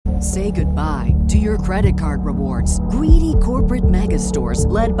Say goodbye to your credit card rewards. Greedy corporate mega stores,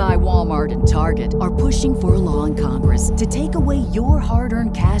 led by Walmart and Target, are pushing for a law in Congress to take away your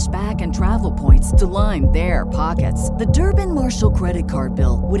hard-earned cash back and travel points to line their pockets. The Durbin-Marshall credit card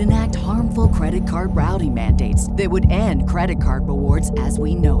bill would enact harmful credit card routing mandates that would end credit card rewards as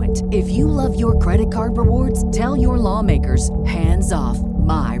we know it. If you love your credit card rewards, tell your lawmakers, hands off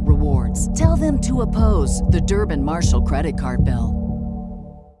my rewards. Tell them to oppose the Durbin-Marshall credit card bill.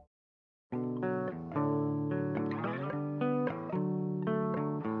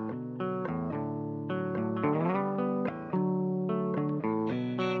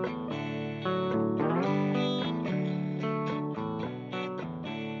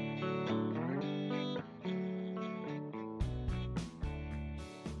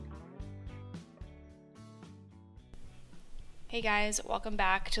 Hey guys, welcome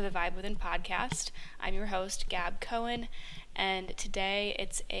back to the Vibe Within podcast. I'm your host, Gab Cohen, and today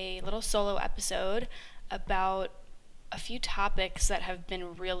it's a little solo episode about a few topics that have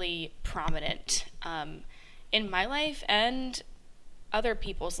been really prominent in my life and other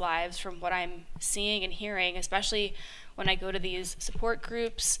people's lives from what I'm seeing and hearing, especially when I go to these support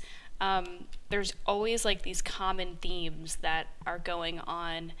groups. There's always like these common themes that are going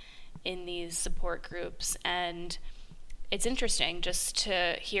on in these support groups, and it's interesting just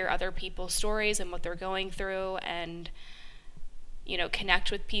to hear other people's stories and what they're going through and, you know,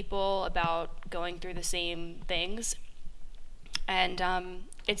 connect with people about going through the same things. And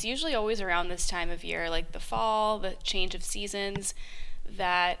it's usually always around this time of year, like the fall, the change of seasons,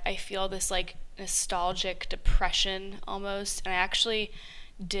 that I feel this like nostalgic depression almost. And I actually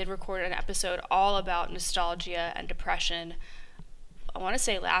did record an episode all about nostalgia and depression, I want to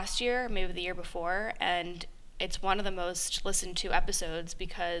say last year, maybe the year before, and it's one of the most listened to episodes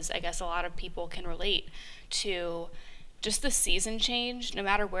because I guess a lot of people can relate to just the season change, no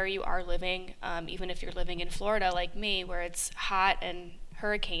matter where you are living, even if you're living in Florida like me, where it's hot and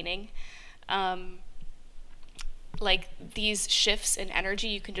hurricaning. Like these shifts in energy,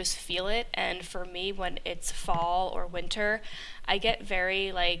 you can just feel it. And for me, when it's fall or winter, I get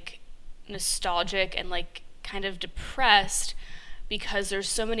very like nostalgic and like kind of depressed, because there's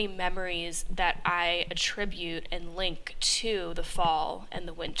so many memories that I attribute and link to the fall and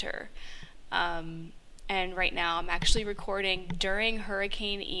the winter. And right now I'm actually recording during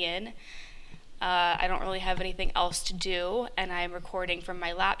Hurricane Ian. I don't really have anything else to do, and I'm recording from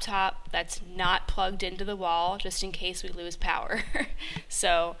my laptop that's not plugged into the wall, just in case we lose power.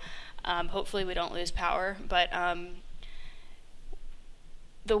 So hopefully we don't lose power. But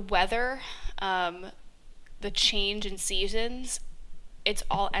the weather, the change in seasons, it's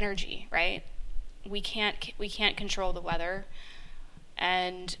all energy, right? We can't control the weather,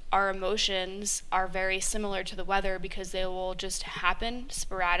 and our emotions are very similar to the weather because they will just happen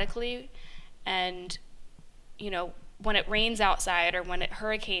sporadically. And you know, when it rains outside or when it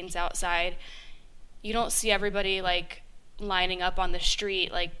hurricanes outside, you don't see everybody like lining up on the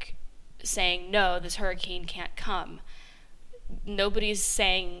street like saying, no, this hurricane can't come. Nobody's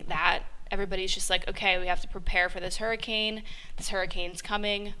saying that. Everybody's just like, okay, we have to prepare for this hurricane. This hurricane's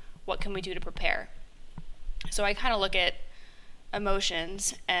coming. What can we do to prepare? So I kind of look at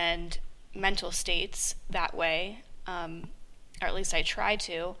emotions and mental states that way, or at least I try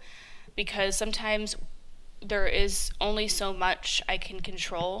to, because sometimes there is only so much I can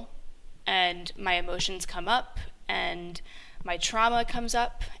control, and my emotions come up, and my trauma comes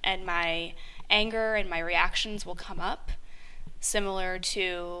up, and my anger and my reactions will come up, similar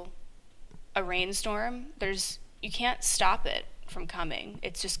to a rainstorm. You can't stop it from coming.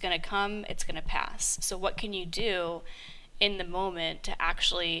 It's just going to come, it's going to pass. So what can you do in the moment to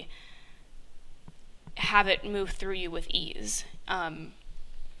actually have it move through you with ease?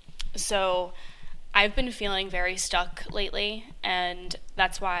 So I've been feeling very stuck lately, and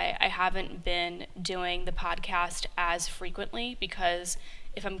that's why I haven't been doing the podcast as frequently, because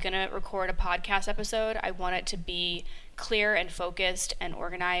if I'm going to record a podcast episode, I want it to be clear and focused and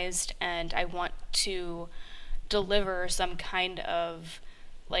organized, and I want to deliver some kind of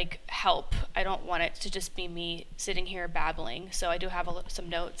like help. I don't want it to just be me sitting here babbling. So I do have some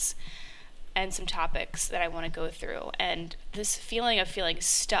notes and some topics that I want to go through. And this feeling of feeling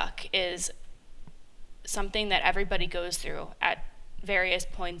stuck is something that everybody goes through at various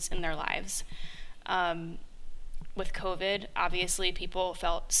points in their lives. With COVID, obviously people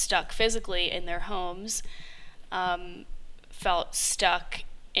felt stuck physically in their homes, felt stuck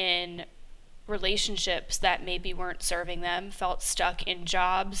in relationships that maybe weren't serving them, felt stuck in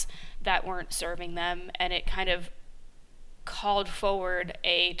jobs that weren't serving them, and it kind of called forward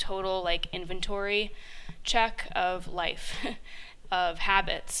a total like inventory check of life. of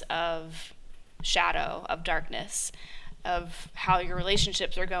habits, of shadow, of darkness, of how your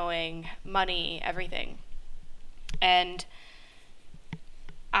relationships are going, money, everything. And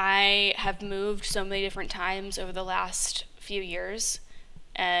I have moved so many different times over the last few years,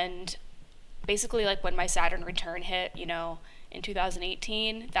 and basically like when my Saturn return hit, in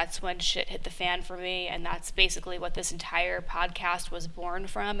 2018, that's when shit hit the fan for me, and that's basically what this entire podcast was born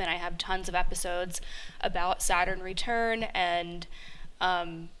from. And I have tons of episodes about Saturn return and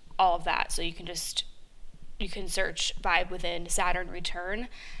all of that, so you can search Vibe Within Saturn return,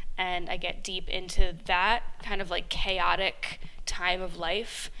 and I get deep into that kind of like chaotic time of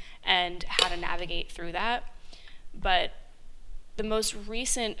life and how to navigate through that. But the most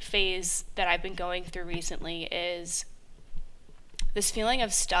recent phase that I've been going through recently is this feeling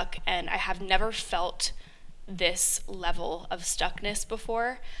of stuck, and I have never felt this level of stuckness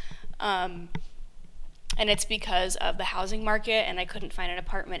before. And it's because of the housing market, and I couldn't find an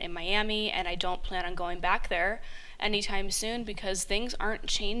apartment in Miami, and I don't plan on going back there anytime soon because things aren't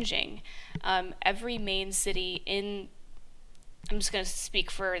changing. Every main city I'm just going to speak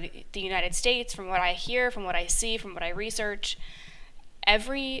for the United States, from what I hear, from what I see, from what I research.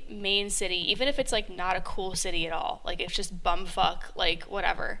 Every main city, even if it's like not a cool city at all, like it's just bumfuck, like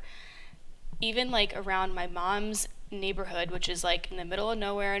whatever, even like around my mom's neighborhood, which is like in the middle of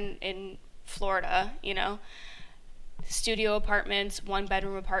nowhere in Florida, studio apartments,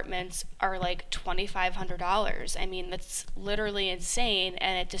 1-bedroom apartments are like $2,500. I mean, that's literally insane,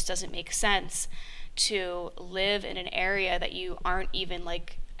 and it just doesn't make sense to live in an area that you aren't even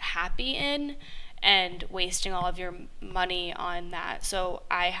like happy in and wasting all of your money on that. So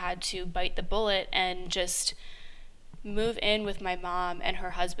I had to bite the bullet and just move in with my mom and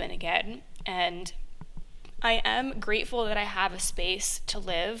her husband again. And I am grateful that I have a space to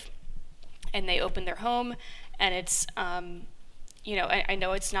live, and they opened their home, and it's, I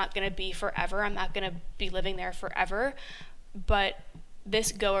know it's not going to be forever. I'm not going to be living there forever, but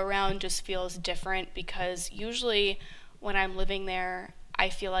this go around just feels different because usually when I'm living there, I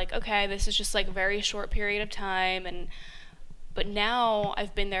feel like, okay, this is just like a very short period of time, but now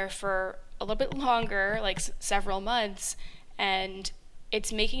I've been there for a little bit longer, like several months, and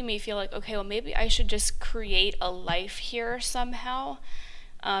it's making me feel like, okay, well, maybe I should just create a life here somehow,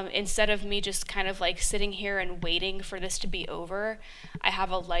 instead of me just kind of like sitting here and waiting for this to be over. I have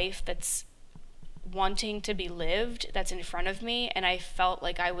a life that's wanting to be lived, that's in front of me, and I felt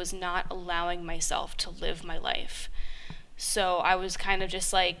like I was not allowing myself to live my life. So I was kind of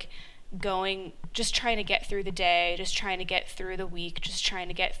just like just trying to get through the day, just trying to get through the week, just trying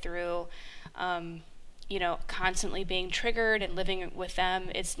to get through, constantly being triggered and living with them.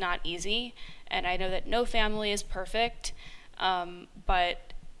 It's not easy. And I know that no family is perfect,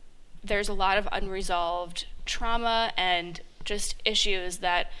 but there's a lot of unresolved trauma and just issues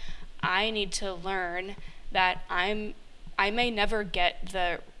that I need to learn that I may never get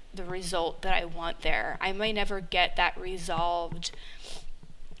the result that I want there. I may never get that resolved,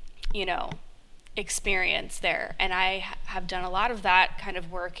 experience there. And I have done a lot of that kind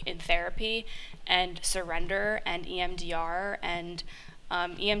of work in therapy and surrender and EMDR. And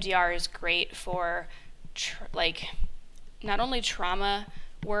EMDR is great for not only trauma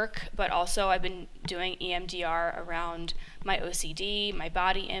work, but also I've been doing EMDR around my OCD, my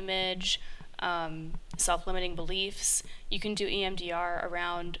body image, self-limiting beliefs. You can do EMDR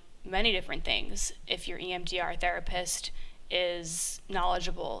around many different things if your EMDR therapist is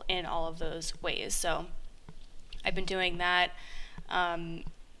knowledgeable in all of those ways. So I've been doing that,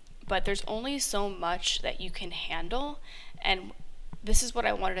 but there's only so much that you can handle, and this is what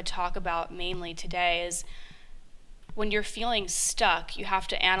I wanted to talk about mainly today is when you're feeling stuck, you have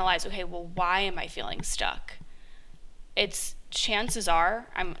to analyze, okay, well, why am I feeling stuck? Chances are,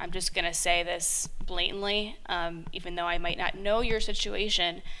 I'm just going to say this blatantly, even though I might not know your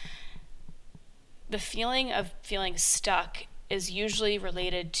situation, the feeling of feeling stuck is usually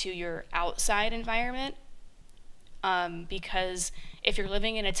related to your outside environment, because if you're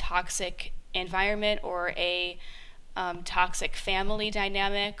living in a toxic environment or a toxic family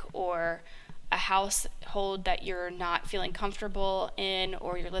dynamic or a household that you're not feeling comfortable in,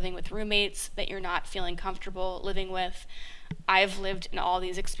 or you're living with roommates that you're not feeling comfortable living with. I've lived in all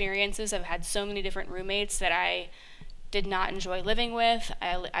these experiences. I've had so many different roommates that I did not enjoy living with.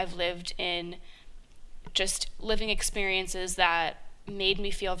 I've lived in just living experiences that made me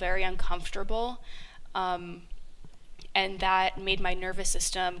feel very uncomfortable, and that made my nervous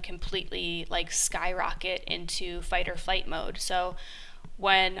system completely skyrocket into fight or flight mode. So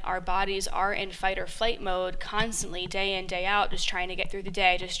when our bodies are in fight or flight mode constantly, day in, day out, just trying to get through the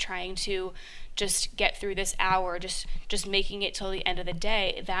day, just trying to just get through this hour, just making it till the end of the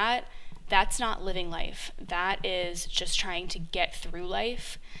day, that's not living life. That is just trying to get through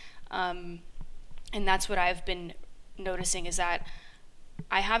life. And that's what I've been noticing, is that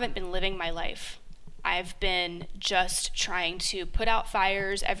I haven't been living my life. I've been just trying to put out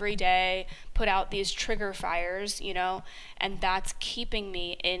fires every day, put out these trigger fires, and that's keeping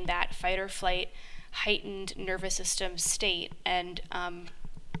me in that fight or flight, heightened nervous system state. And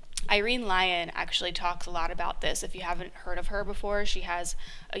Irene Lyon actually talks a lot about this. If you haven't heard of her before, she has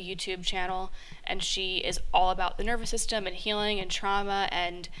a YouTube channel, and she is all about the nervous system and healing and trauma,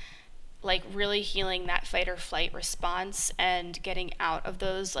 and like really healing that fight or flight response and getting out of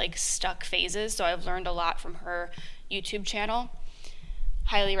those like stuck phases. So I've learned a lot from her YouTube channel.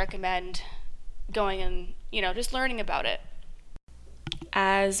 Highly recommend going and, just learning about it.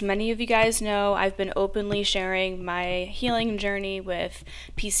 As many of you guys know, I've been openly sharing my healing journey with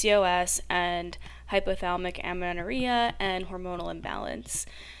PCOS and hypothalamic amenorrhea and hormonal imbalance.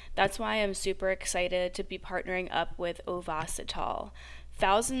 That's why I'm super excited to be partnering up with Ovasitol.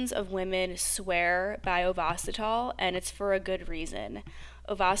 Thousands of women swear by Ovasitol, and it's for a good reason.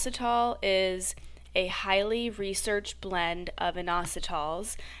 Ovasitol is a highly researched blend of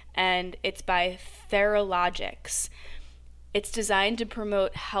inositols, and it's by Theralogix. It's designed to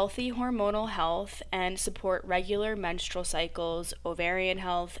promote healthy hormonal health and support regular menstrual cycles, ovarian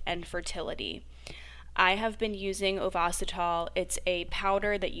health, and fertility. I have been using Ovasitol. It's a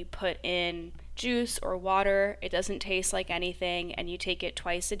powder that you put in juice or water. It doesn't taste like anything, and you take it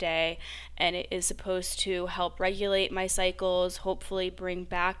twice a day, and it is supposed to help regulate my cycles, hopefully bring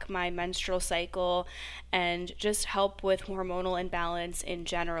back my menstrual cycle, and just help with hormonal imbalance in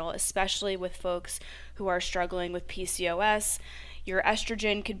general, especially with folks who are struggling with PCOS. Your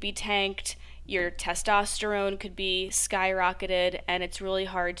estrogen could be tanked, your testosterone could be skyrocketed, and it's really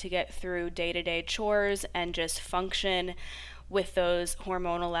hard to get through day-to-day chores and just function with those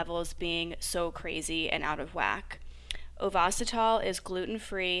hormonal levels being so crazy and out of whack. Ovasitol is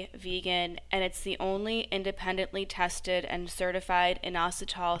gluten-free, vegan, and it's the only independently tested and certified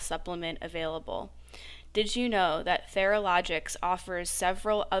inositol supplement available. Did you know that Theralogix offers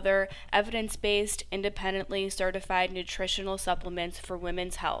several other evidence-based, independently certified nutritional supplements for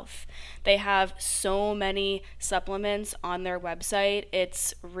women's health? They have so many supplements on their website.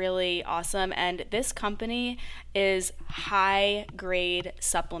 It's really awesome. And this company is high-grade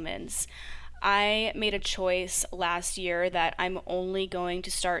supplements. I made a choice last year that I'm only going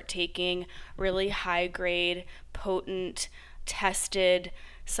to start taking really high-grade, potent, tested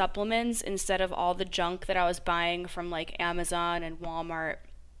supplements instead of all the junk that I was buying from like Amazon and Walmart.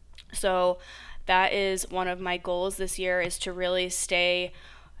 So that is one of my goals this year, is to really stay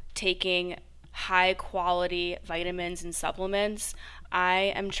taking high quality vitamins and supplements.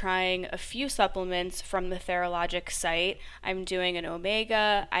 I am trying a few supplements from the Theralogix site. I'm doing an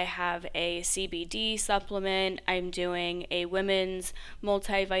omega, I have a CBD supplement, I'm doing a women's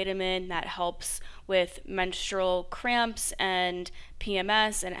multivitamin that helps with menstrual cramps and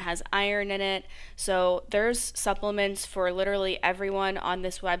PMS, and it has iron in it. So there's supplements for literally everyone on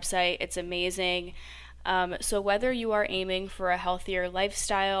this website. It's amazing. So whether you are aiming for a healthier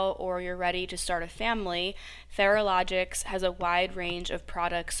lifestyle or you're ready to start a family, Theralogix has a wide range of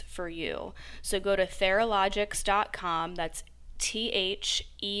products for you. So go to Theralogix.com, that's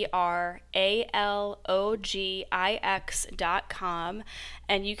Theralogix.com,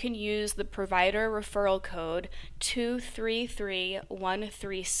 and you can use the provider referral code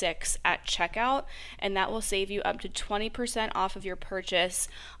 233136 at checkout, and that will save you up to 20% off of your purchase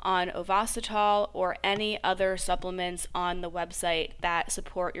on Ovasitol or any other supplements on the website that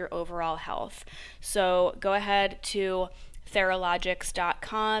support your overall health. So go ahead to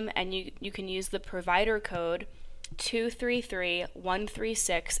Theralogix.com, and you can use the provider code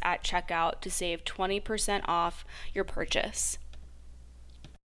 233136 at checkout to save 20% off your purchase.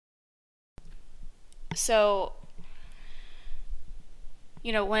 So,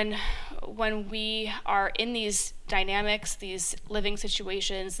 when we are in these dynamics, these living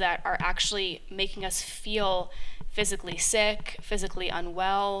situations that are actually making us feel physically sick, physically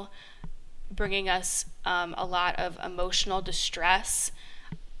unwell, bringing us a lot of emotional distress,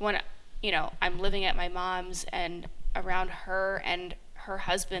 when I'm living at my mom's and around her and her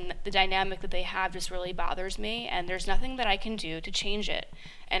husband, the dynamic that they have just really bothers me, and there's nothing that I can do to change it,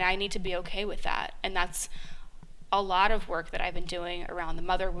 and I need to be okay with that. And that's a lot of work that I've been doing around the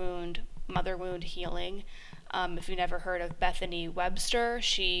mother wound healing. If you've never heard of Bethany Webster,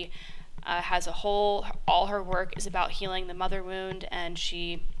 she has all her work is about healing the mother wound, and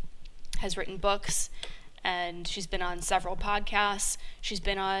she has written books, and she's been on several podcasts. She's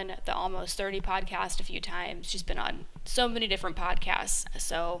been on the Almost 30 podcast a few times. She's been on so many different podcasts.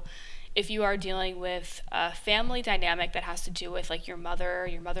 So if you are dealing with a family dynamic that has to do with like your mother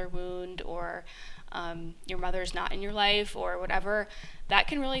wound, or your mother's not in your life or whatever, that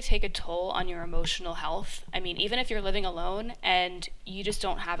can really take a toll on your emotional health. I mean, even if you're living alone and you just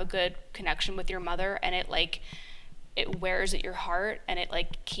don't have a good connection with your mother, and it wears at your heart, and it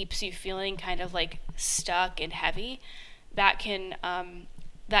like keeps you feeling kind of like stuck and heavy, that can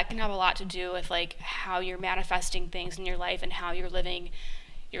have a lot to do with like how you're manifesting things in your life and how you're living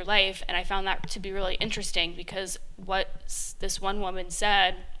your life. And I found that to be really interesting, because what this one woman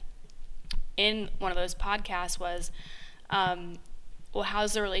said in one of those podcasts was, well,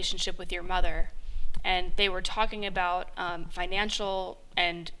 how's the relationship with your mother? And they were talking about financial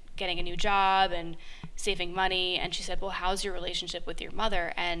and getting a new job and saving money. And she said, well, how's your relationship with your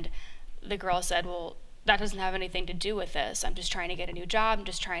mother? And the girl said, well, that doesn't have anything to do with this. I'm just trying to get a new job. I'm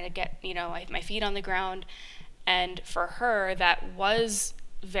just trying to get, my feet on the ground. And for her, that was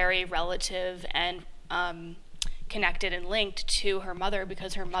very relative and connected and linked to her mother,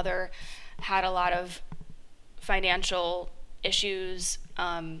 because her mother had a lot of financial issues,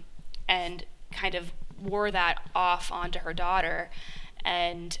 and kind of wore that off onto her daughter.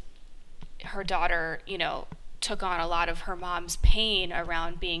 And her daughter, took on a lot of her mom's pain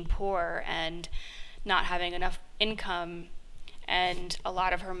around being poor and not having enough income, and a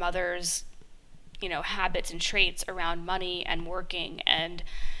lot of her mother's, habits and traits around money and working. And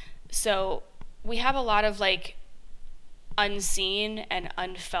so we have a lot of like unseen and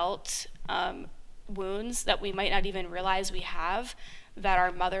unfelt wounds that we might not even realize we have, that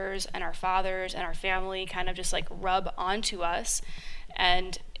our mothers and our fathers and our family kind of just like rub onto us.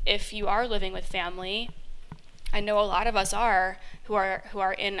 And if you are living with family, I know a lot of us are, who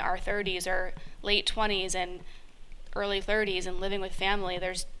are in our 30s or late 20s and early 30s and living with family.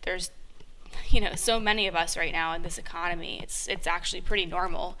 There's so many of us right now in this economy. It's actually pretty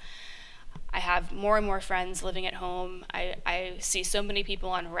normal. I have more and more friends living at home. I see so many people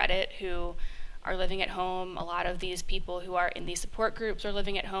on Reddit who are living at home. A lot of these people who are in these support groups are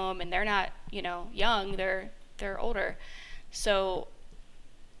living at home, and they're not, young, they're older. So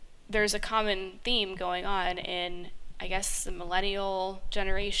there's a common theme going on in, I guess, the millennial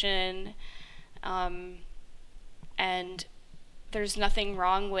generation, and there's nothing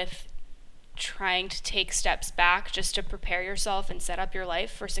wrong with trying to take steps back just to prepare yourself and set up your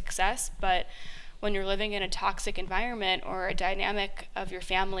life for success. But when you're living in a toxic environment or a dynamic of your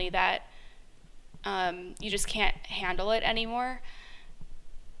family that you just can't handle it anymore,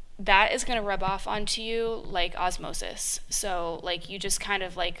 that is going to rub off onto you like osmosis. So like you just kind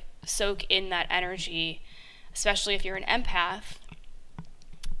of like soak in that energy, especially if you're an empath.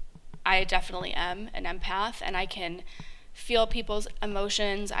 I definitely am an empath, and I can feel people's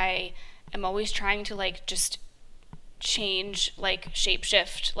emotions. I am always trying to like just change, like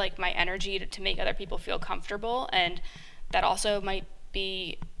shapeshift like my energy to make other people feel comfortable. And that also might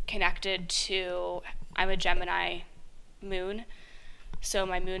be connected to, I'm a Gemini moon, so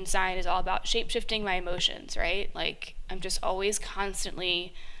my moon sign is all about shapeshifting my emotions, right? Like I'm just always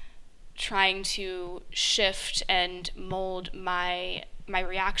constantly trying to shift and mold my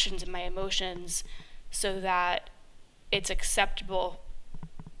reactions and my emotions so that it's acceptable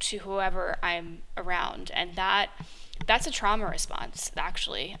to whoever I'm around. And that's a trauma response,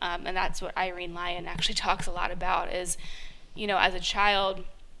 actually, and that's what Irene Lyon actually talks a lot about is, as a child,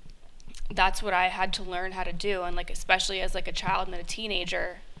 that's what I had to learn how to do. And like, especially as like a child and a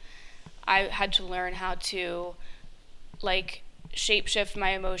teenager, I had to learn how to like shapeshift my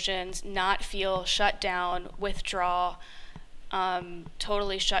emotions, not feel shut down, withdraw,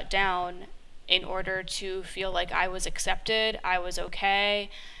 totally shut down, in order to feel like I was accepted, I was okay.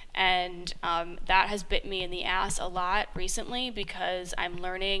 And that has bit me in the ass a lot recently, because I'm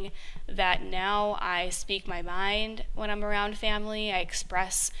learning that now I speak my mind when I'm around family. I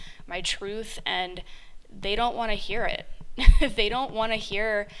express my truth, and they don't want to hear it. They don't want to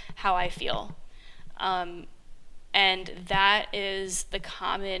hear how I feel. And that is the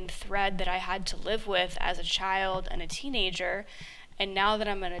common thread that I had to live with as a child and a teenager. And now that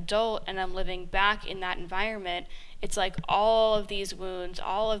I'm an adult and I'm living back in that environment, it's like all of these wounds,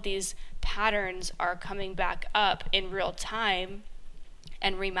 all of these patterns are coming back up in real time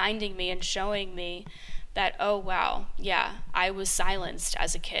and reminding me and showing me that, oh, wow, yeah, I was silenced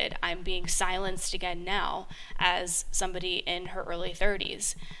as a kid. I'm being silenced again now as somebody in her early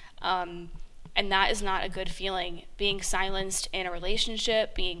 30s. And that is not a good feeling. Being silenced in a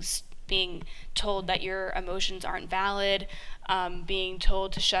relationship, being being told that your emotions aren't valid, being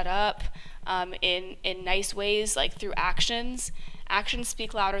told to shut up, in nice ways, like through actions. Actions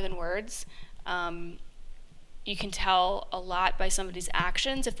speak louder than words. You can tell a lot by somebody's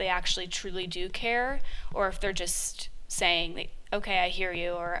actions if they actually truly do care, or if they're just saying, like, okay, I hear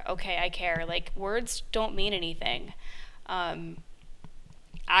you, or okay, I care. Like, words don't mean anything.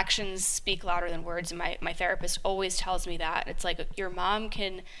 Actions speak louder than words, and my therapist always tells me that. It's like, your mom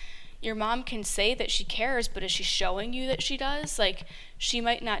can say that she cares, but is she showing you that she does? Like, she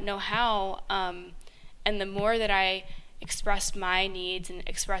might not know how, and the more that I express my needs and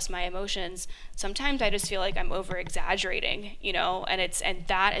express my emotions, sometimes I just feel like I'm over exaggerating, and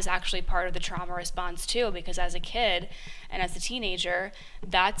that is actually part of the trauma response too, because as a kid and as a teenager,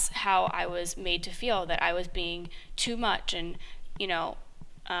 that's how I was made to feel, that I was being too much and,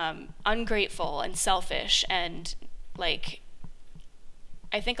 ungrateful and selfish, and like,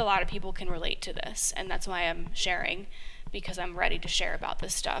 I think a lot of people can relate to this, and that's why I'm sharing, because I'm ready to share about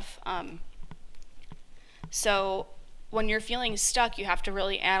this stuff. So when you're feeling stuck, you have to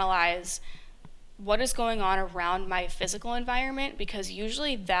really analyze what is going on around my physical environment, because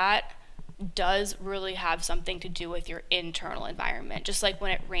usually that does really have something to do with your internal environment. Just like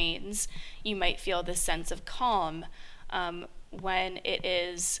when it rains, you might feel this sense of calm. When it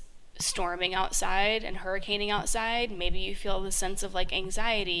is storming outside and hurricaning outside, maybe you feel the sense of like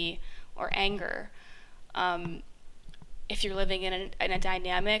anxiety or anger. If you're living in a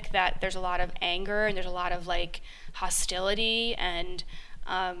dynamic that there's a lot of anger and there's a lot of like hostility, and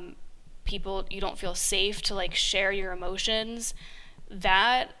people, you don't feel safe to like share your emotions,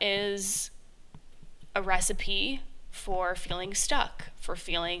 that is a recipe for feeling stuck, for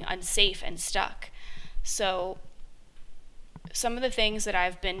feeling unsafe and stuck. So some of the things that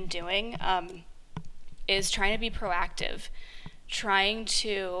I've been doing is trying to be proactive, trying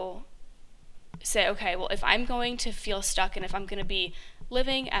to say, okay, well, if I'm going to feel stuck and if I'm going to be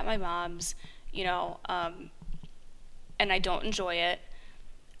living at my mom's, and I don't enjoy it,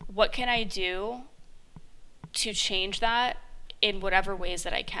 what can I do to change that in whatever ways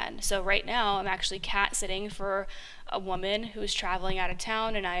that I can? So right now I'm actually cat sitting for a woman who's traveling out of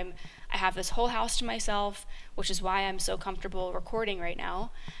town, and I have this whole house to myself, which is why I'm so comfortable recording right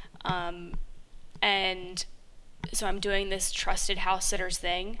now. And so I'm doing this trusted house sitters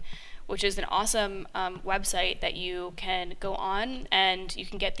thing, which is an awesome website that you can go on, and you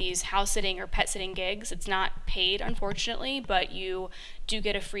can get these house sitting or pet sitting gigs. It's not paid, unfortunately, but you do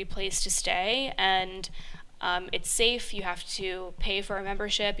get a free place to stay, and it's safe. You have to pay for a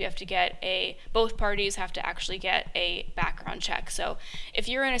membership. You have to both parties have to actually get a background check. So if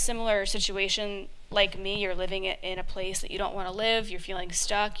you're in a similar situation like me, you're living in a place that you don't want to live, you're feeling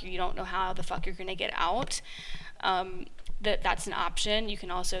stuck, you don't know how the fuck you're going to get out, that's an option. You can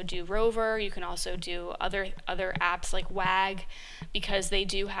also do Rover. You can also do other apps like Wag, because they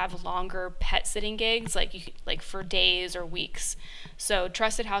do have longer pet sitting gigs, like for days or weeks. So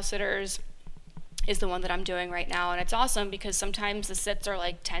Trusted House Sitters is the one that I'm doing right now, and it's awesome because sometimes the sits are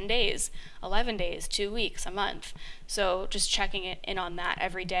like 10 days, 11 days, 2 weeks, a month. So just checking in on that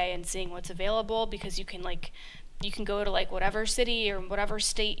every day and seeing what's available, because you can go to like whatever city or whatever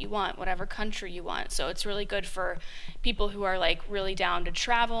state you want, whatever country you want. So it's really good for people who are like really down to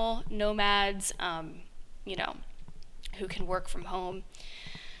travel, nomads, who can work from home.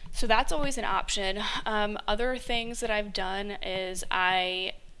 So that's always an option. Other things that I've done is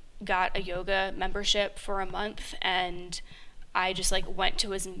I got a yoga membership for a month, and I just like went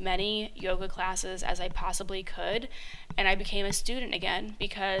to as many yoga classes as I possibly could, and I became a student again,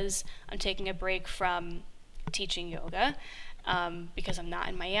 because I'm taking a break from teaching yoga, because I'm not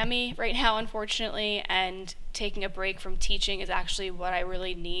in Miami right now, unfortunately, and taking a break from teaching is actually what I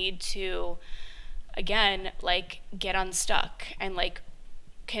really need to, again, like get unstuck and like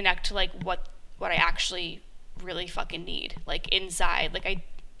connect to like what I actually really fucking need, like inside. Like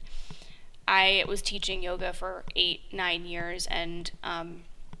I was teaching yoga for 8-9 years, and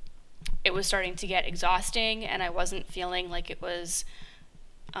it was starting to get exhausting, and I wasn't feeling like it was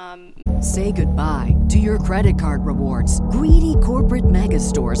Say goodbye to your credit card rewards. Greedy corporate mega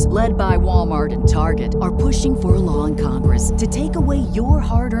stores, led by Walmart and Target, are pushing for a law in Congress to take away your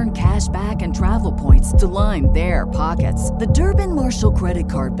hard-earned cash back and travel points to line their pockets. The Durbin-Marshall credit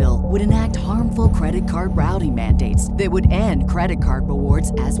card bill would enact harmful credit card routing mandates that would end credit card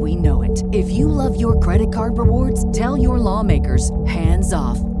rewards as we know it. If you love your credit card rewards, tell your lawmakers, hands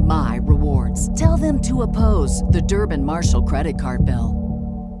off my rewards. Tell them to oppose the Durbin-Marshall credit card bill.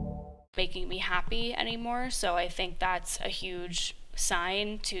 Making me happy anymore. So I think that's a huge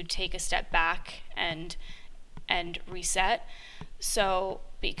sign to take a step back and reset. So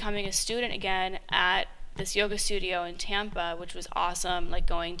becoming a student again at this yoga studio in Tampa, which was awesome, like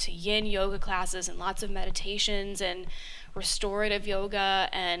going to yin yoga classes and lots of meditations and restorative yoga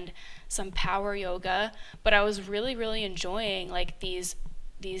and some power yoga. But I was really, really enjoying like these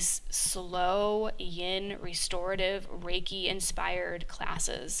slow yin restorative Reiki inspired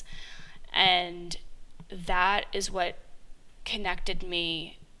classes. And that is what connected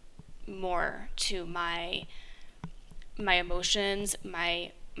me more to my emotions,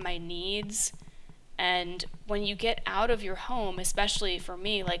 my needs. And when you get out of your home, especially for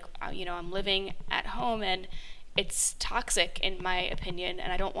me, like, I'm living at home and it's toxic in my opinion,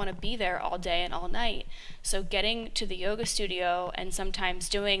 and I don't want to be there all day and all night. So getting to the yoga studio and sometimes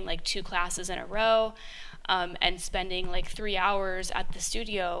doing like 2 classes in a row, and spending like 3 hours at the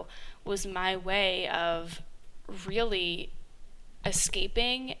studio was my way of really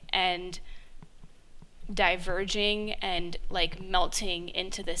escaping and diverging and like melting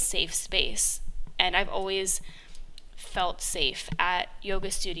into this safe space. And I've always felt safe at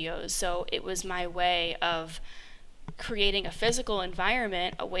yoga studios, so it was my way of creating a physical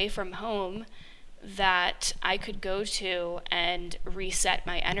environment away from home that I could go to and reset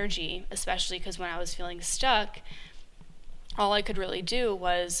my energy, especially because when I was feeling stuck, all I could really do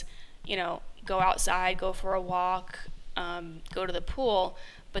was, go outside, go for a walk, go to the pool.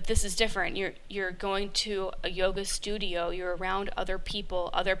 But this is different. You're going to a yoga studio, you're around other people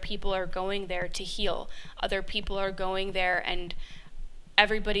are going there to heal, other people are going there, and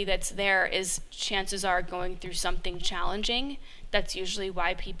everybody that's there is, chances are, going through something challenging. That's usually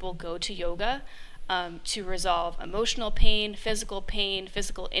why people go to yoga, to resolve emotional pain, physical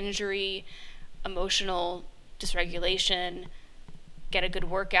injury, emotional dysregulation, get a good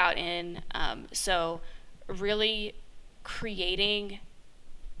workout in. So really creating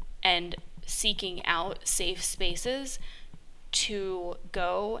and seeking out safe spaces to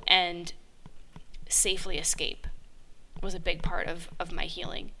go and safely escape was a big part of my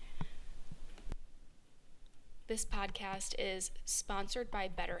healing. This podcast is sponsored by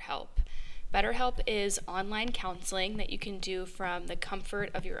BetterHelp. BetterHelp is online counseling that you can do from the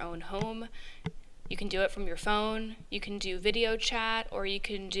comfort of your own home. You can do it from your phone, you can do video chat, or you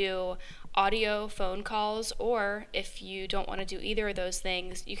can do audio phone calls, or if you don't want to do either of those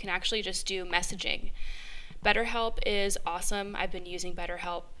things, you can actually just do messaging. BetterHelp is awesome. I've been using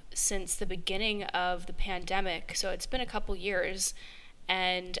BetterHelp since the beginning of the pandemic, so it's been a couple years,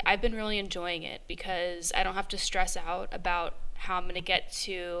 and I've been really enjoying it because I don't have to stress out about how I'm going to get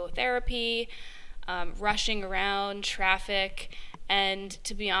to therapy, rushing around, traffic, and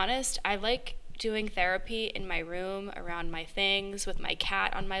to be honest, I like doing therapy in my room, around my things, with my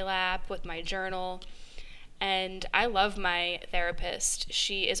cat on my lap, with my journal. And I love my therapist.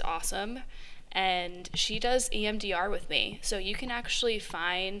 She is awesome, and she does EMDR with me. So you can actually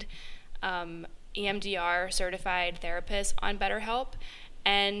find EMDR certified therapists on BetterHelp.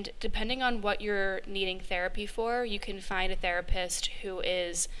 And depending on what you're needing therapy for, you can find a therapist who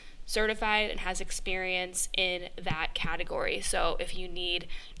is certified and has experience in that category. So if you need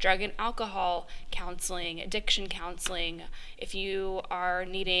drug and alcohol counseling, addiction counseling, if you are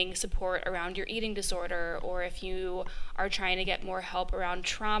needing support around your eating disorder, or if you are trying to get more help around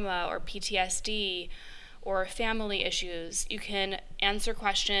trauma or PTSD or family issues, you can answer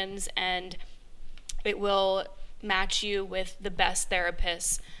questions and it will match you with the best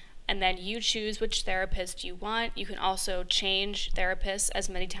therapists. And then you choose which therapist you want. You can also change therapists as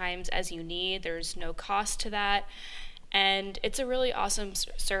many times as you need. There's no cost to that. And it's a really awesome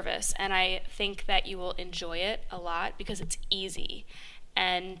service. And I think that you will enjoy it a lot because it's easy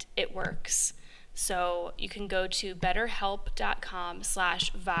and it works. So you can go to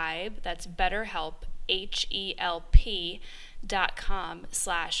betterhelp.com/vibe. That's BetterHelp,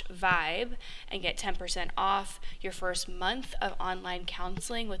 HELP.com/vibe, and get 10% off your first month of online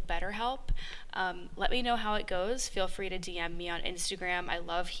counseling with BetterHelp. Let me know how it goes. Feel free to DM me on Instagram. I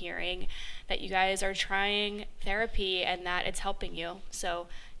love hearing that you guys are trying therapy and that it's helping you. So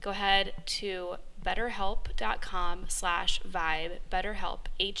go ahead to betterhelp.com/vibe, BetterHelp,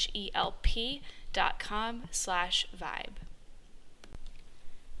 HELP.com/vibe.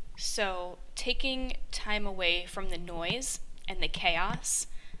 So taking time away from the noise and the chaos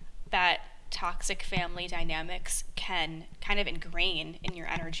that toxic family dynamics can kind of ingrain in your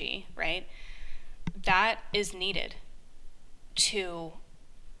energy, right? That is needed to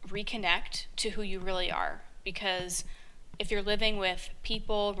reconnect to who you really are. Because if you're living with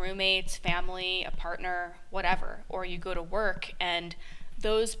people, roommates, family, a partner, whatever, or you go to work and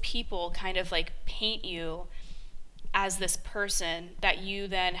those people kind of like paint you as this person that you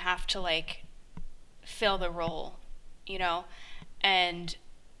then have to like fill the role, and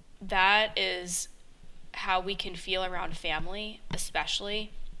that is how we can feel around family,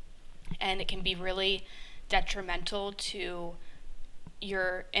 especially. And it can be really detrimental to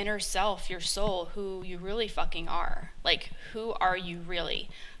your inner self, your soul, who you really fucking are. Like, who are you really?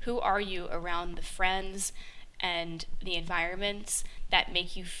 Who are you around the friends and the environments that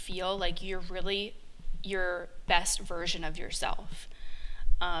make you feel like you're really your best version of yourself?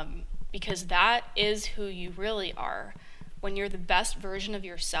 Because that is who you really are. When you're the best version of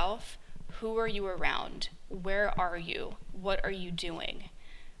yourself, who are you around? Where are you? What are you doing?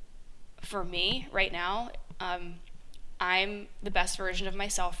 For me, right now, I'm the best version of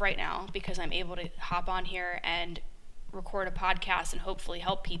myself right now because I'm able to hop on here and record a podcast and hopefully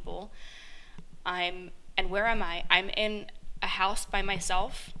help people. And where am I? I'm in a house by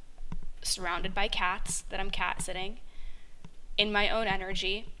myself, surrounded by cats that I'm cat sitting, in my own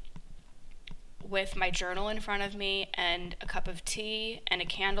energy, with my journal in front of me and a cup of tea and a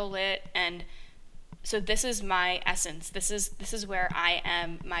candle lit. And so this is my essence. This is where I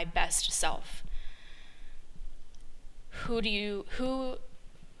am my best self. Who do you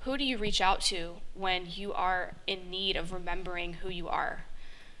reach out to when you are in need of remembering who you are?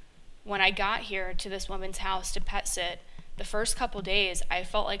 When I got here to this woman's house to pet sit, the first couple days I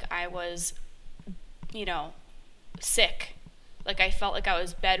felt like I was, sick. Like, I felt like I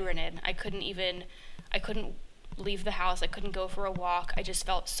was bedridden. I couldn't leave the house. I couldn't go for a walk. I just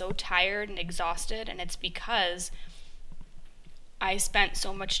felt so tired and exhausted, and it's because I spent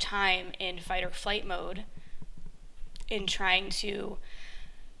so much time in fight or flight mode in trying to,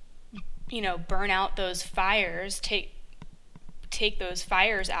 burn out those fires, take those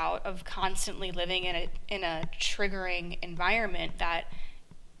fires out of constantly living in a triggering environment that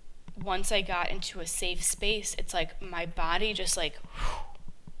once I got into a safe space, it's like my body just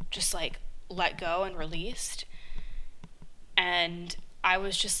let go and released. And I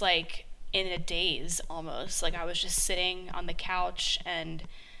was just like in a daze almost. Like, I was just sitting on the couch and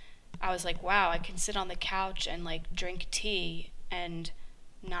I was like, wow, I can sit on the couch and like drink tea and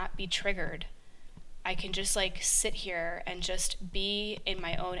not be triggered. I can just like sit here and just be in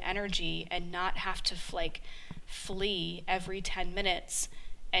my own energy and not have to flee every 10 minutes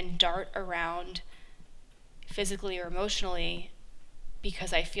and dart around physically or emotionally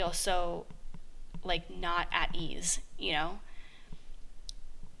because I feel so not at ease,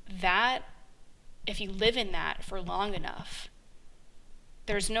 That, if you live in that for long enough,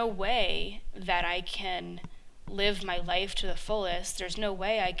 there's no way that I can live my life to the fullest. There's no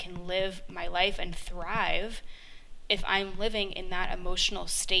way I can live my life and thrive if I'm living in that emotional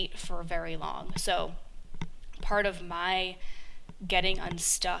state for very long. So part of my getting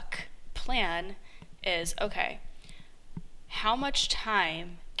unstuck plan is, okay, how much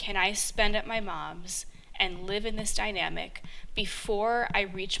time can I spend at my mom's and live in this dynamic before I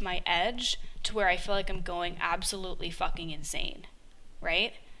reach my edge to where I feel like I'm going absolutely fucking insane,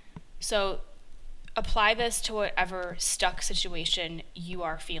 right? So apply this to whatever stuck situation you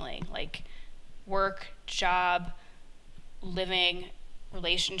are feeling, like work, job, living,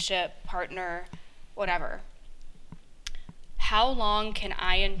 relationship, partner, whatever. How long can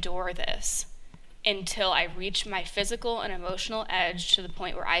I endure this until I reach my physical and emotional edge to the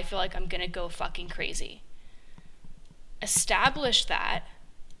point where I feel like I'm gonna go fucking crazy? Establish that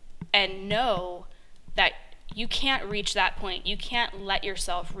and know that you can't reach that point. You can't let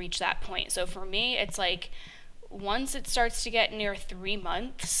yourself reach that point. So for me, it's like once it starts to get near 3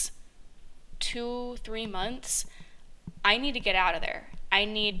 months, 2-3 months, I need to get out of there. I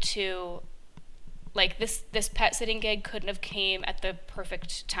need to, this pet sitting gig couldn't have came at the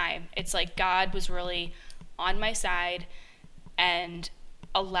perfect time. It's like God was really on my side and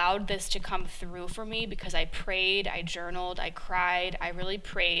allowed this to come through for me because I prayed, I journaled, I cried, I really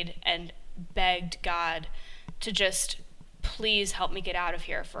prayed and begged God to just please help me get out of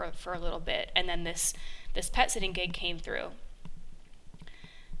here for a little bit. And then this pet sitting gig came through.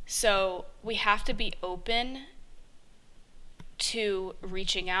 So we have to be open to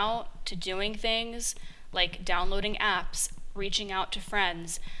reaching out, to doing things like downloading apps, reaching out to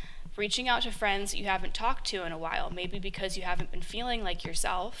friends you haven't talked to in a while, maybe because you haven't been feeling like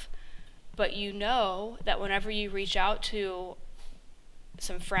yourself, but you know that whenever you reach out to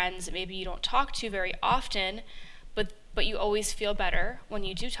some friends that maybe you don't talk to very often, but you always feel better when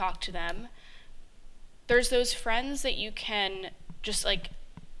you do talk to them, there's those friends that you can just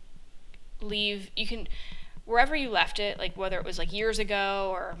leave, you can, wherever you left it, whether it was years ago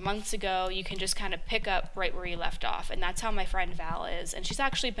or months ago, you can just kind of pick up right where you left off. And that's how my friend Val is. And she's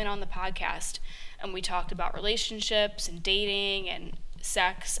actually been on the podcast and we talked about relationships and dating and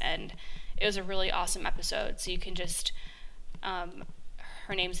sex, and it was a really awesome episode. So you can just,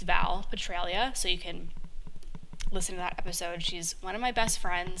 Her name's Val Petralia, so you can listen to that episode. She's one of my best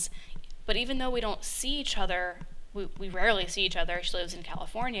friends, but even though we don't see each other, we rarely see each other. She lives in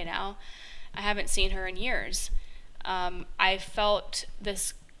California now. I haven't seen her in years. I felt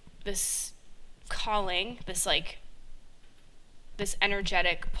this calling, this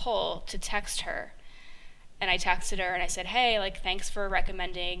energetic pull to text her. And I texted her and I said, hey, like, thanks for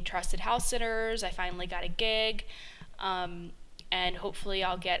recommending Trusted House Sitters. I finally got a gig. And hopefully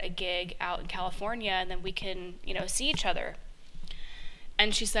I'll get a gig out in California and then we can, see each other.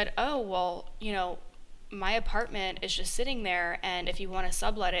 And she said, oh, well, my apartment is just sitting there, and if you want to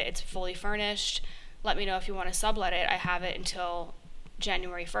sublet it, it's fully furnished. Let me know if you want to sublet it. I have it until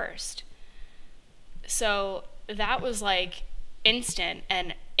January 1st. So that was like instant,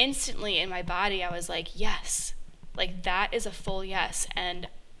 and instantly in my body I was like, yes, like that is a full yes. And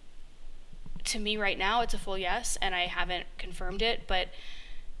to me right now it's a full yes, and I haven't confirmed it, but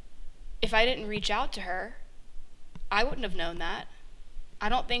if I didn't reach out to her, I wouldn't have known that. I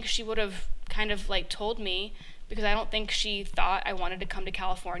don't think she would have kind of like told me, because I don't think she thought I wanted to come to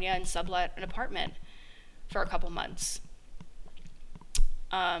California and sublet an apartment for a couple months.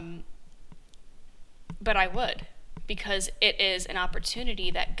 But I would, because it is an opportunity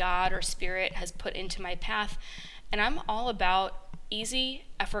that God or Spirit has put into my path, and I'm all about easy,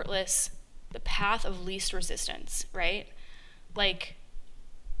 effortless, the path of least resistance, right? Like,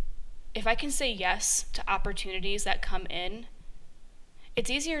 if I can say yes to opportunities that come in, it's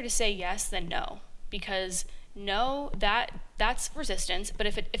easier to say yes than no, because no, that's resistance. But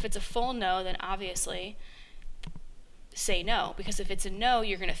if it's a full no, then obviously say no, because if it's a no,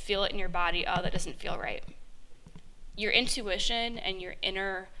 you're going to feel it in your body. Oh, that doesn't feel right. Your intuition and your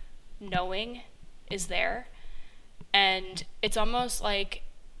inner knowing is there, and it's almost like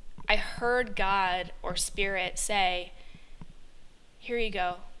I heard God or Spirit say, here you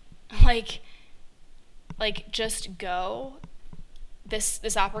go. Like just go.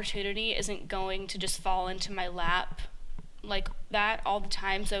 This opportunity isn't going to just fall into my lap like that all the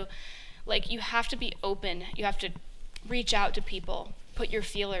time. So like, you have to be open. You have to reach out to people, put your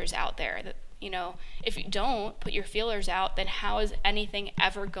feelers out there. That, if you don't put your feelers out, then how is anything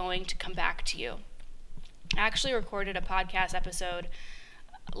ever going to come back to you? I actually recorded a podcast episode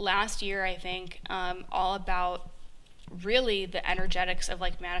last year, I think, all about really the energetics of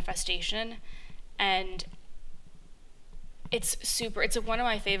like manifestation, and it's one of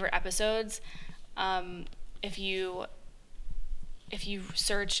my favorite episodes. If you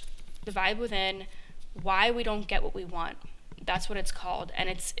search The Vibe Within, Why We Don't Get What We Want, that's what it's called. And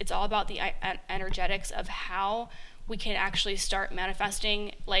it's all about the energetics of how we can actually start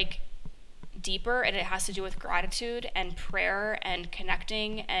manifesting like deeper, and it has to do with gratitude and prayer and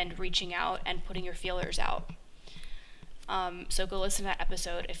connecting and reaching out and putting your feelers out. So go listen to that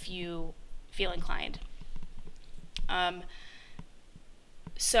episode if you feel inclined.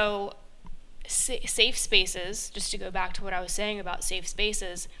 So safe spaces, just to go back to what I was saying about safe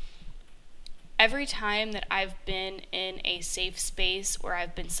spaces, every time that I've been in a safe space where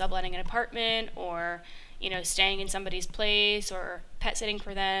I've been subletting an apartment or, staying in somebody's place or pet sitting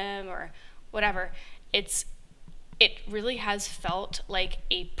for them or whatever, it really has felt like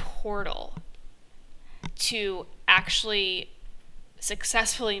a portal to actually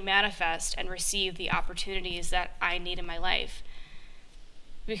successfully manifest and receive the opportunities that I need in my life.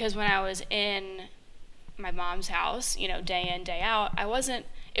 Because when I was in my mom's house, day in, day out,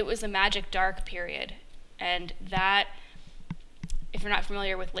 it was the magic dark period. And that, if you're not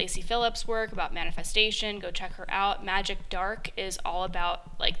familiar with Lacy Phillips' work about manifestation, go check her out. Magic dark is all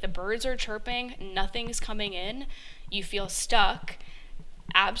about, like, the birds are chirping, nothing's coming in, you feel stuck,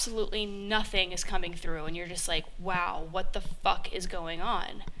 absolutely nothing is coming through, and you're just like, wow, what the fuck is going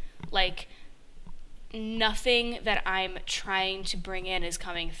on? Like, nothing that I'm trying to bring in is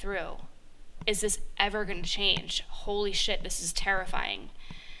coming through. Is this ever going to change? Holy shit, this is terrifying.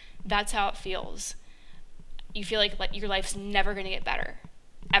 That's how it feels. You feel like your life's never going to get better,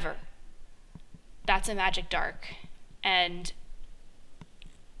 ever. That's a magic dark. And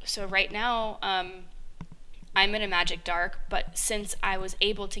so right now, I'm in a magic dark, but since I was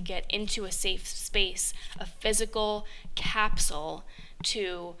able to get into a safe space, a physical capsule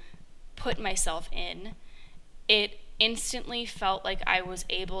to put myself in, it instantly felt like I was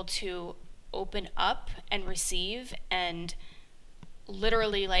able to open up and receive and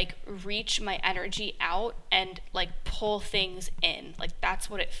literally like reach my energy out and like pull things in. Like, that's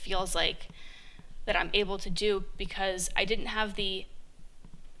what it feels like that I'm able to do, because I didn't have the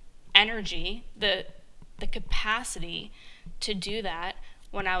energy, the capacity to do that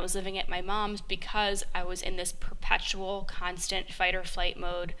when I was living at my mom's, because I was in this perpetual, constant fight or flight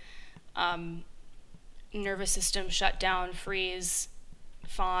mode, nervous system shut down, freeze,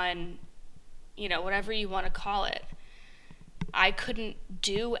 fawn, whatever you want to call it. I couldn't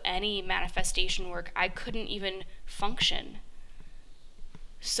do any manifestation work. I couldn't even function.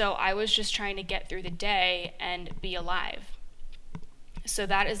 So I was just trying to get through the day and be alive. So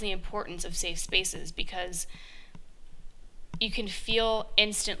that is the importance of safe spaces, because you can feel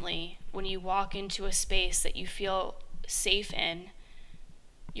instantly when you walk into a space that you feel safe in,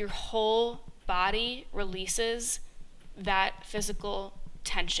 your whole body releases that physical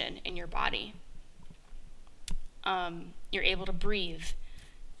tension in your body. You're able to breathe.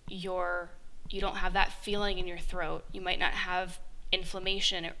 You don't have that feeling in your throat. You might not have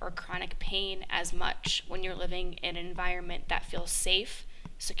inflammation or chronic pain as much when you're living in an environment that feels safe,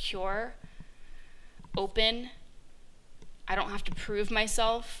 secure, open. I don't have to prove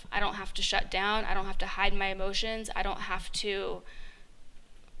myself. I don't have to shut down. I don't have to hide my emotions. I don't have to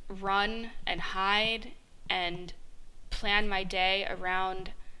run and hide and plan my day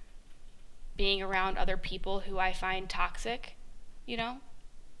around being around other people who I find toxic,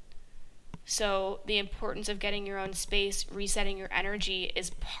 So the importance of getting your own space, resetting your energy,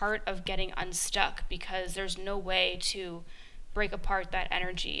 is part of getting unstuck, because there's no way to break apart that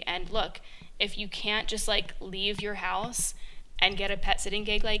energy. And look, if you can't just leave your house and get a pet sitting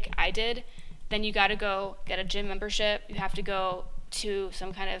gig like I did, then you got to go get a gym membership. You have to go to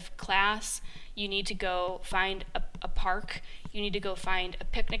some kind of class. You need to go find a park. You need to go find a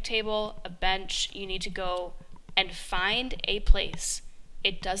picnic table, a bench. You need to go and find a place.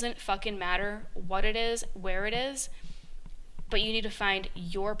 It doesn't fucking matter what it is, where it is, but you need to find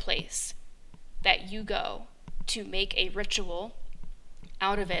your place that you go to make a ritual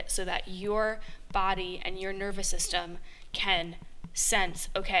out of it, so that your body and your nervous system can sense,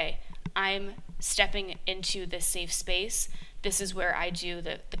 okay, I'm stepping into this safe space. This is where I do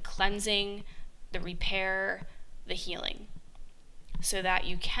the cleansing, the repair, the healing, so that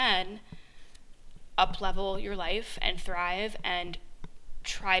you can up-level your life and thrive and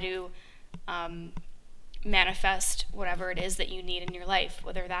try to manifest whatever it is that you need in your life,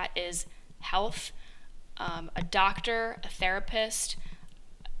 whether that is health, a doctor, a therapist,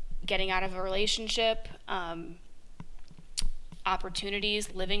 getting out of a relationship,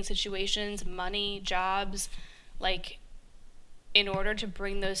 opportunities, living situations, money, jobs. In order to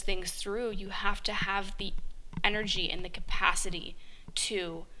bring those things through, you have to have the energy and the capacity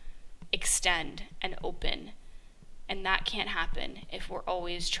to extend and open. And that can't happen if we're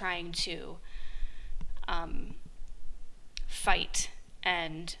always trying to fight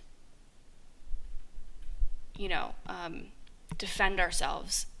and, defend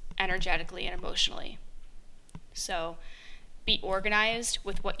ourselves energetically and emotionally. So be organized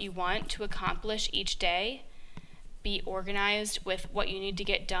with what you want to accomplish each day. Be organized with what you need to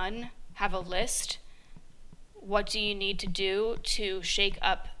get done. Have a list. What do you need to do to shake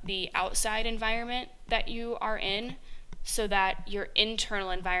up the outside environment that you are in, so that your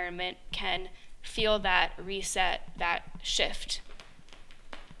internal environment can feel that reset, that shift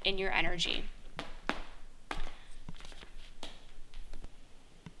in your energy.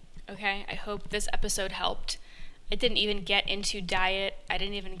 Okay, I hope this episode helped. I didn't even get into diet. I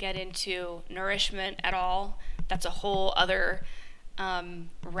didn't even get into nourishment at all. That's a whole other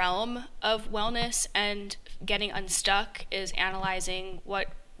realm of wellness, and getting unstuck is analyzing what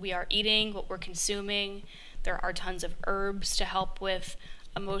we are eating, what we're consuming. There are tons of herbs to help with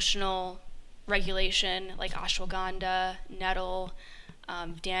emotional regulation, like ashwagandha, nettle,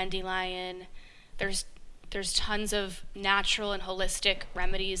 dandelion. There's tons of natural and holistic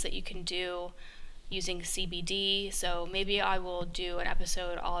remedies that you can do using CBD, so maybe I will do an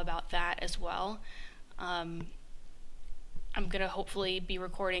episode all about that as well. I'm going to hopefully be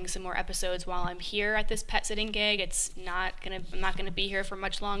recording some more episodes while I'm here at this pet sitting gig. I'm not going to be here for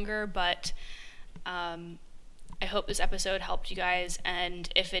much longer, but I hope this episode helped you guys, and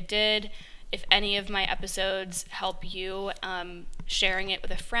if it did, if any of my episodes help you, sharing it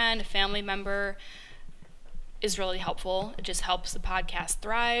with a friend, a family member, is really helpful. It just helps the podcast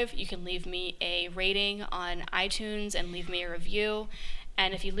thrive. You can leave me a rating on iTunes and leave me a review.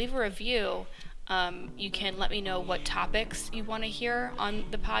 And if you leave a review, you can let me know what topics you want to hear on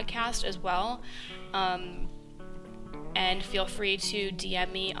the podcast as well. And feel free to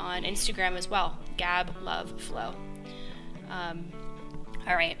DM me on Instagram as well, GabLoveFlow. All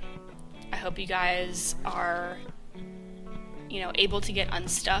right. I hope you guys are, able to get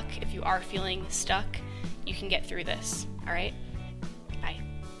unstuck. If you are feeling stuck, you can get through this. All right? Bye.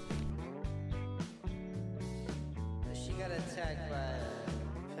 She got attacked by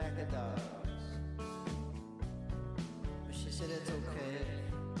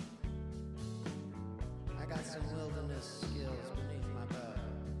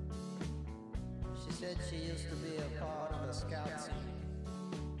said she used to be a part of a scout team.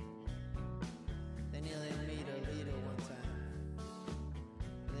 They nearly meet a leader one time.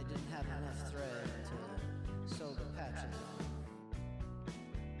 They didn't have enough thread to sew the patches on.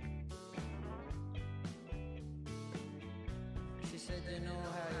 She said, you know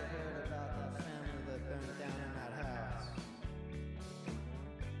how you heard about that family that burned down in that house?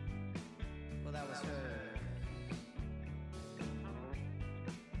 Well, that was her.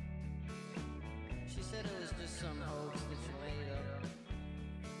 She said it was just some hoax that you made up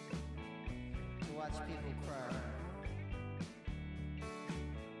to watch people cry.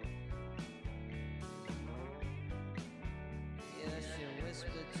 Yeah, she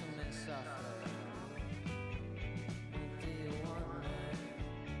whispered to me softly, do you want me?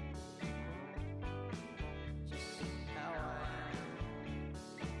 Just how I am.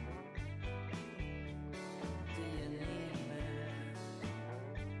 Do you need me?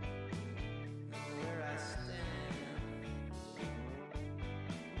 Where I stand.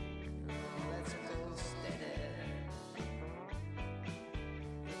 Let's go steady.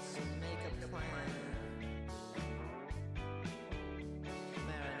 Let's make a plan.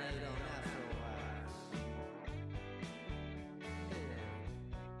 Marinate on that for a while.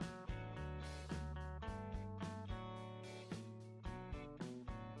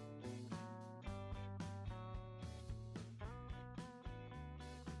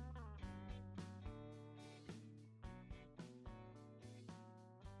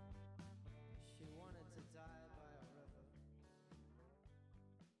 She wanted to die by a river.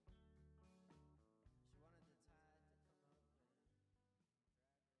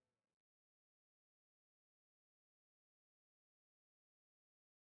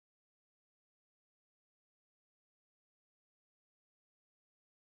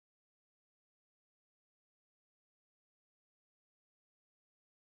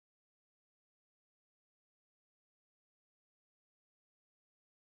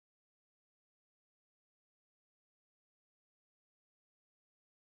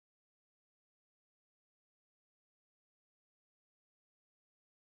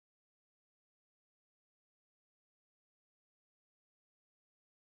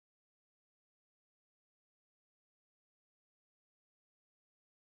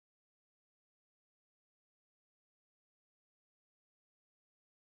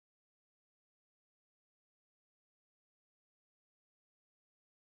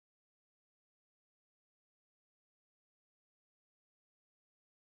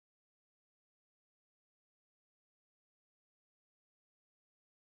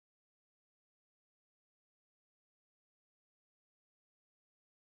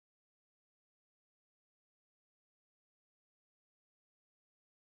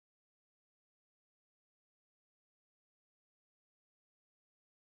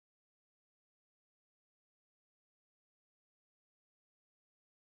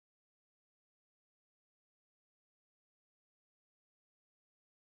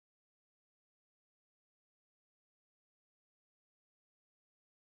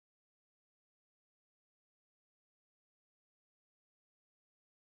 She wanted the tide to come up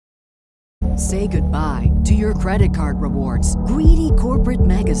and Say goodbye to your credit card rewards. Greedy corporate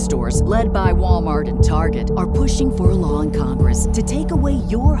mega stores, led by Walmart and Target, are pushing for a law in Congress to take away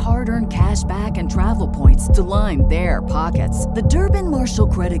your hard-earned cash back and travel points to line their pockets. The Durbin-Marshall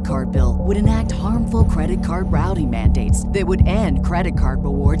credit card bill would enact harmful credit card routing mandates that would end credit card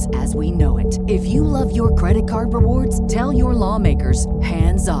rewards as we know it. If you love your credit card rewards, tell your lawmakers,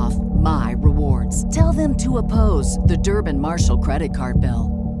 hands off my rewards. Tell them to oppose the Durbin-Marshall credit card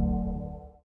bill.